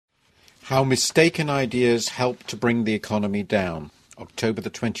How Mistaken Ideas Help to Bring the Economy Down, October the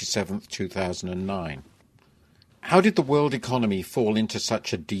 27th, 2009. How did the world economy fall into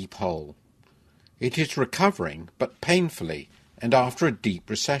such a deep hole? It is recovering, but painfully, and after a deep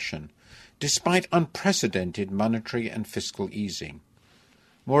recession, despite unprecedented monetary and fiscal easing.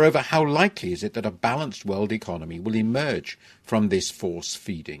 Moreover, how likely is it that a balanced world economy will emerge from this force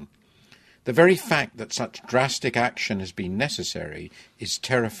feeding? The very fact that such drastic action has been necessary is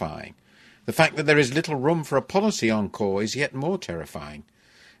terrifying. The fact that there is little room for a policy encore is yet more terrifying.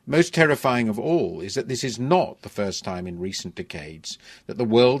 Most terrifying of all is that this is not the first time in recent decades that the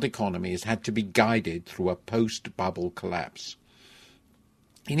world economy has had to be guided through a post-bubble collapse.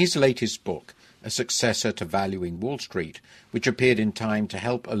 In his latest book, a successor to Valuing Wall Street, which appeared in time to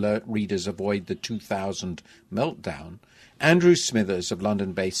help alert readers avoid the 2000 meltdown, Andrew Smithers of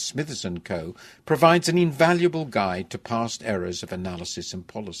London-based Smithers & Co. provides an invaluable guide to past errors of analysis and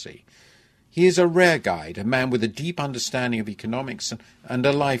policy. He is a rare guide, a man with a deep understanding of economics and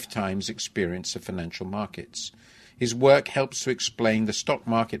a lifetime's experience of financial markets. His work helps to explain the stock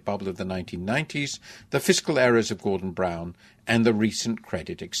market bubble of the 1990s, the fiscal errors of Gordon Brown, and the recent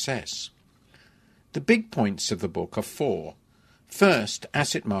credit excess. The big points of the book are four. First,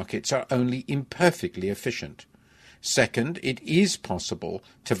 asset markets are only imperfectly efficient. Second, it is possible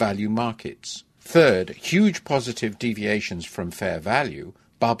to value markets. Third, huge positive deviations from fair value,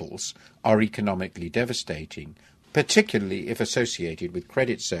 bubbles, are economically devastating, particularly if associated with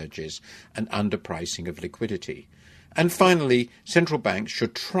credit surges and underpricing of liquidity. And finally, central banks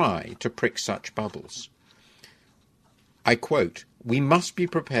should try to prick such bubbles. I quote, "We must be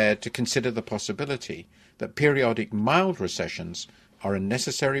prepared to consider the possibility that periodic mild recessions are a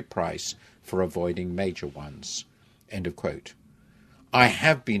necessary price for avoiding major ones." End of quote. I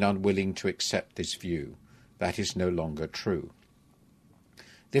have been unwilling to accept this view. That is no longer true.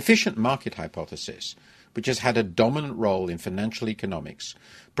 The efficient market hypothesis, which has had a dominant role in financial economics,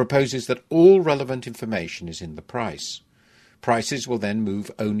 proposes that all relevant information is in the price. Prices will then move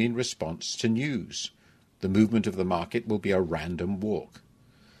only in response to news. The movement of the market will be a random walk.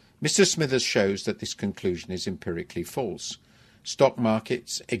 Mr. Smithers shows that this conclusion is empirically false. Stock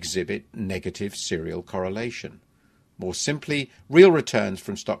markets exhibit negative serial correlation. More simply, real returns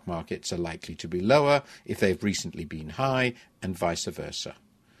from stock markets are likely to be lower if they have recently been high, and vice versa.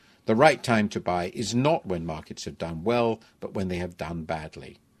 The right time to buy is not when markets have done well, but when they have done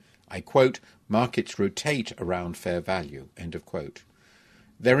badly. I quote, "Markets rotate around fair value," end of quote.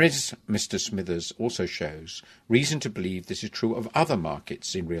 There is, Mr. Smithers also shows, reason to believe this is true of other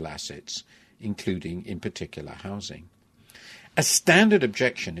markets in real assets, including, in particular, housing. A standard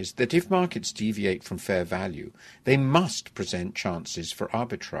objection is that if markets deviate from fair value, they must present chances for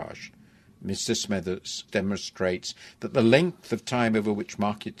arbitrage. Mr. Smithers demonstrates that the length of time over which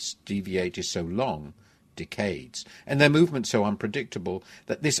markets deviate is so long, decades, and their movement so unpredictable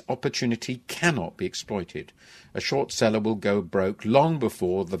that this opportunity cannot be exploited. A short seller will go broke long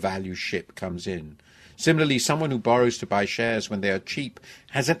before the value ship comes in. Similarly, someone who borrows to buy shares when they are cheap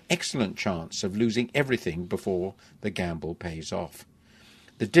has an excellent chance of losing everything before the gamble pays off.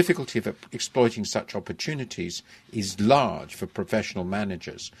 The difficulty of exploiting such opportunities is large for professional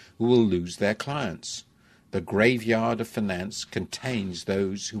managers who will lose their clients. The graveyard of finance contains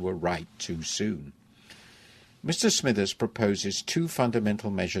those who were right too soon. Mr. Smithers proposes two fundamental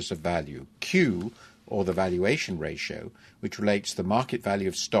measures of value: Q, or the valuation ratio, which relates the market value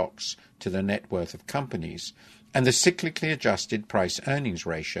of stocks to the net worth of companies, and the cyclically adjusted price-earnings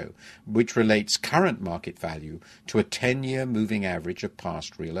ratio, which relates current market value to a 10-year moving average of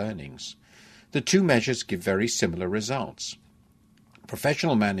past real earnings. The two measures give very similar results.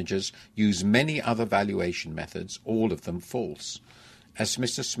 Professional managers use many other valuation methods, all of them false. As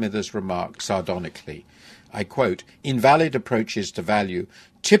Mr. Smithers remarked sardonically, I quote, "Invalid approaches to value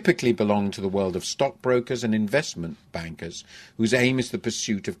typically belong to the world of stockbrokers and investment bankers whose aim is the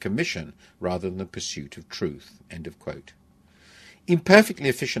pursuit of commission rather than the pursuit of truth." End of quote. Imperfectly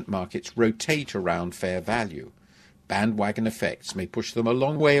efficient markets rotate around fair value. Bandwagon effects may push them a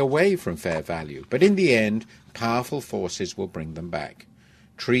long way away from fair value, but in the end, powerful forces will bring them back.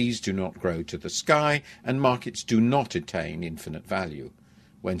 Trees do not grow to the sky, and markets do not attain infinite value.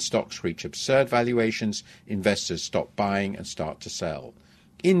 When stocks reach absurd valuations, investors stop buying and start to sell.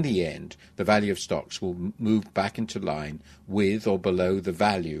 In the end, the value of stocks will move back into line with or below the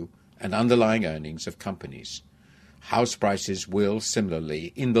value and underlying earnings of companies. House prices will,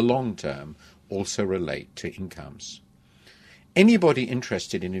 similarly, in the long term, also relate to incomes. Anybody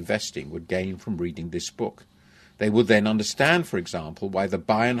interested in investing would gain from reading this book. They will then understand, for example, why the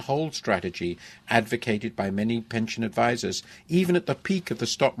buy and hold strategy advocated by many pension advisors, even at the peak of the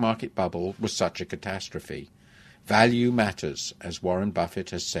stock market bubble, was such a catastrophe. Value matters, as Warren Buffett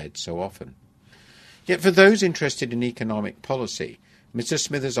has said so often. Yet for those interested in economic policy, Mr.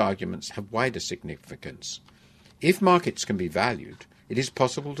 Smithers' arguments have wider significance. If markets can be valued, it is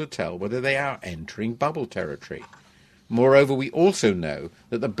possible to tell whether they are entering bubble territory. Moreover, we also know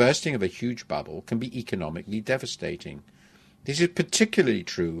that the bursting of a huge bubble can be economically devastating. This is particularly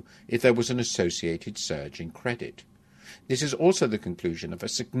true if there was an associated surge in credit. This is also the conclusion of a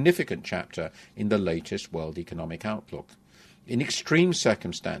significant chapter in the latest World Economic Outlook. In extreme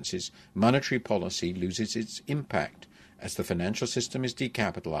circumstances, monetary policy loses its impact as the financial system is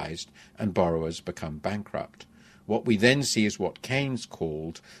decapitalized and borrowers become bankrupt. What we then see is what Keynes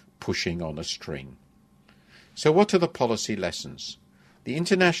called pushing on a string. So what are the policy lessons? The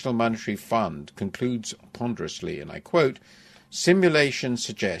International Monetary Fund concludes ponderously, and I quote, "Simulations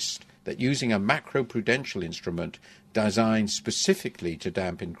suggest that using a macroprudential instrument designed specifically to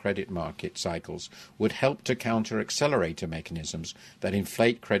dampen credit market cycles would help to counter accelerator mechanisms that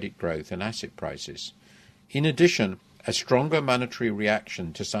inflate credit growth and asset prices. In addition, a stronger monetary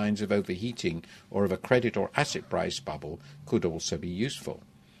reaction to signs of overheating or of a credit or asset price bubble could also be useful."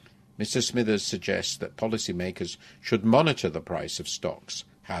 Mr. Smithers suggests that policymakers should monitor the price of stocks,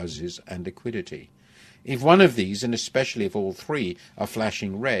 houses, and liquidity. If one of these, and especially if all three, are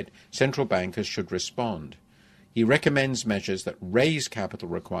flashing red, central bankers should respond. He recommends measures that raise capital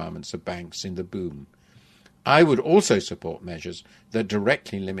requirements of banks in the boom. I would also support measures that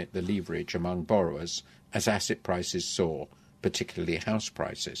directly limit the leverage among borrowers as asset prices soar, particularly house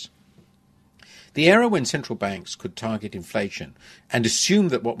prices. The era when central banks could target inflation and assume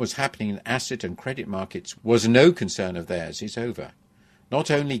that what was happening in asset and credit markets was no concern of theirs is over.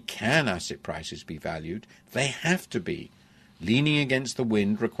 Not only can asset prices be valued, they have to be. Leaning against the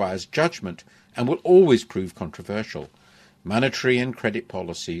wind requires judgment and will always prove controversial. Monetary and credit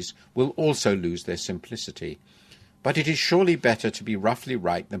policies will also lose their simplicity. But it is surely better to be roughly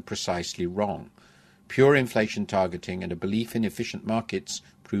right than precisely wrong. Pure inflation targeting and a belief in efficient markets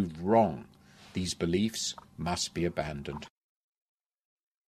proved wrong. These beliefs must be abandoned.